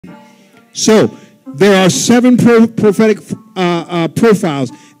So there are 7 prophetic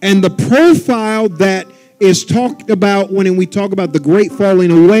profiles. And the profile that is talked about when we talk about the great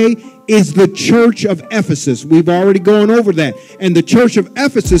falling away is the church of Ephesus. We've already gone over that. And the church of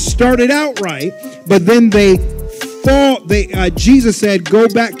Ephesus started out right, but then they fall. Jesus said, go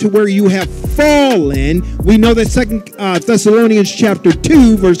back to where you have fallen. We know that 2 Thessalonians chapter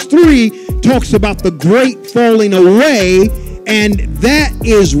 2, verse 3 talks about the great falling away. And that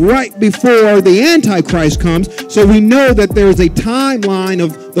is right before the Antichrist comes. So we know that there is a timeline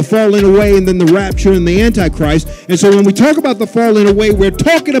of the falling away and then the rapture and the Antichrist. And so when we talk about the falling away, we're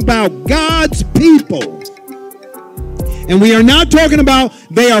talking about God's people. And we are not talking about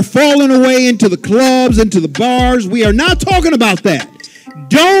they are falling away into the clubs, into the bars. We are not talking about that.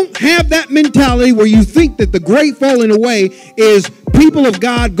 Don't have that mentality where you think that the great falling away is people of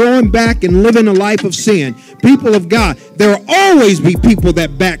God going back and living a life of sin. People of God, there will always be people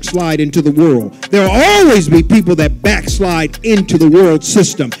that backslide into the world. There will always be people that backslide into the world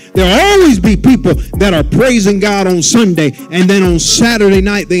system. There will always be people that are praising God on Sunday, and then on Saturday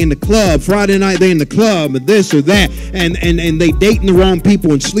night they in the club, Friday night they in the club, and this or that, and they dating the wrong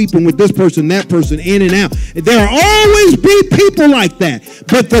people and sleeping with this person, that person, in and out. There will always be people like that.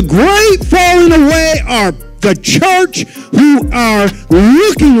 But the great falling away are the church who are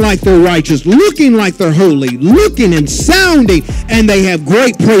looking like they're righteous, looking like they're holy, looking and sounding, and they have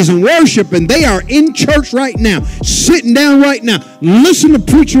great praise and worship, and they are in church right now, sitting down right now, listen to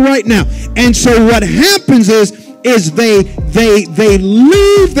preacher right now. And so what happens is they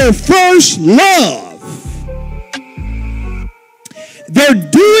leave their first love. They're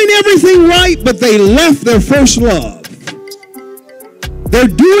doing everything right, but they left their first love. They're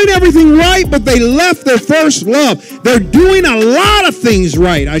doing everything right, but they left their first love. They're doing a lot of things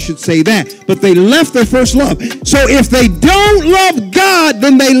right, I should say that, but they left their first love. So if they don't love God,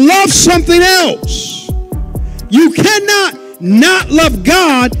 then they love something else. You cannot not love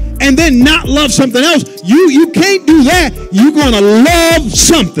God and then not love something else. You can't do that. You're going to love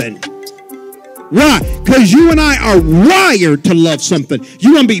something. Why? Because you and I are wired to love something.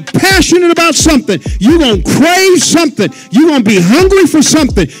 You're going to be passionate about something. You're going to crave something. You're going to be hungry for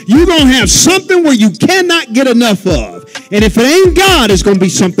something. You're going to have something where you cannot get enough of. And if it ain't God, it's going to be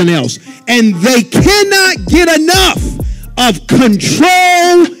something else. And they cannot get enough of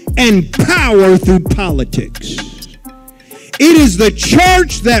control and power through politics. It is the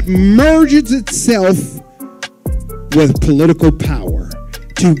church that merges itself with political power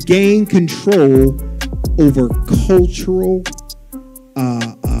to gain control over cultural,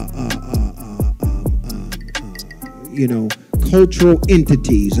 cultural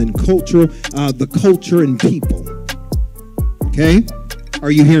entities and the culture and people. Okay? Are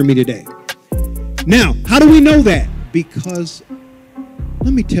you hearing me today? Now, how do we know that? Because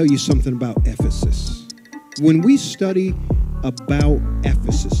let me tell you something about Ephesus. When we study about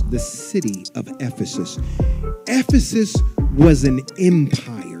Ephesus, the city of Ephesus, Ephesus was an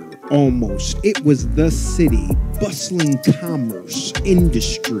empire almost. It was the city, bustling commerce,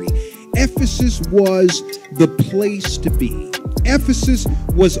 industry. Ephesus was the place to be. Ephesus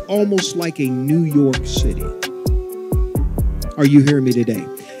was almost like a New York City. Are you hearing me today?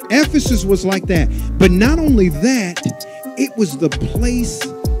 Ephesus was like that. But not only that, it was the place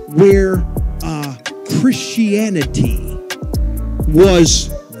where Christianity was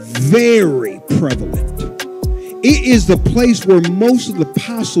very prevalent. It is the place where most of the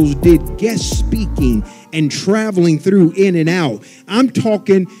apostles did guest speaking and traveling through in and out. I'm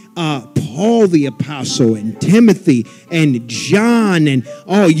talking Paul the apostle and Timothy and John and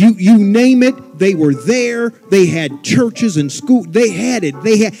you name it. They were there. They had churches and schools. They had it.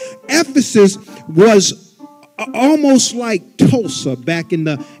 Ephesus was almost like Tulsa back in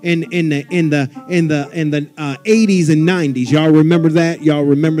the 80s and 90s. Y'all remember that? Y'all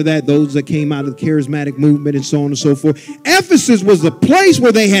remember that? Those that came out of the charismatic movement and so on and so forth. Ephesus was the place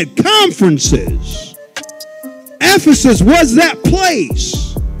where they had conferences. Ephesus was that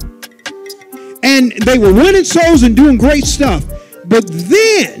place. And they were winning souls and doing great stuff. But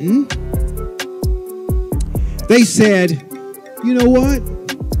then they said, you know what?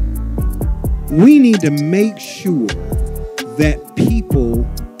 We need to make sure that people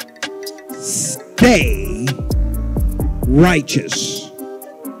stay righteous.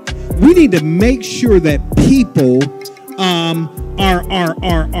 We need to make sure that people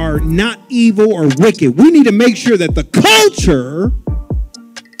are not evil or wicked. We need to make sure that the culture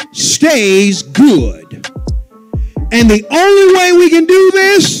stays good. And the only way we can do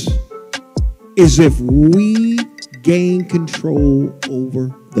this is if we gain control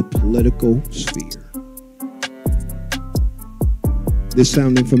over the political sphere. This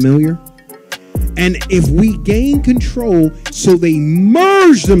sounding familiar? And if we gain control, so they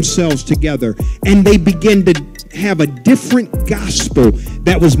merge themselves together and they begin to have a different gospel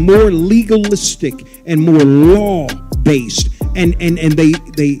that was more legalistic and more law-based. And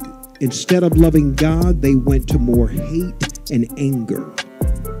they instead of loving God, they went to more hate and anger.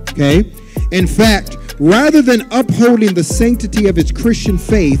 Okay? In fact, rather than upholding the sanctity of its Christian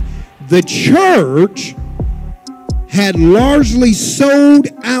faith, the church had largely sold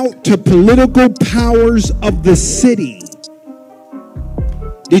out to political powers of the city.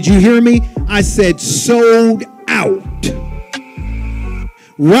 Did you hear me? I said sold out.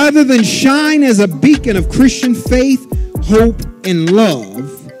 Rather than shine as a beacon of Christian faith, hope, and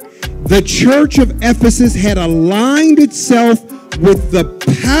love, the church of Ephesus had aligned itself with the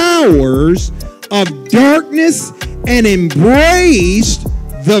powers of darkness and embraced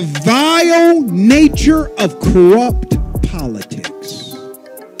the vile nature of corrupt politics.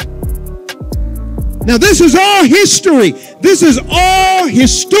 Now, this is all history. This is all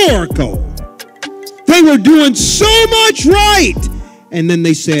historical. They were doing so much right. And then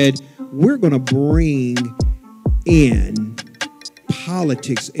they said, we're going to bring in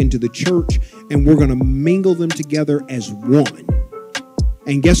politics into the church, and we're going to mingle them together as one.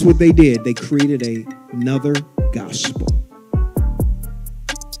 And guess what they did? They created another gospel.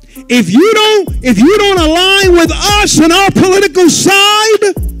 If you don't align with us on our political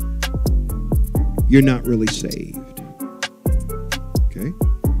side, you're not really saved. Okay?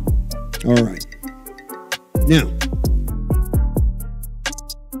 All right. Now,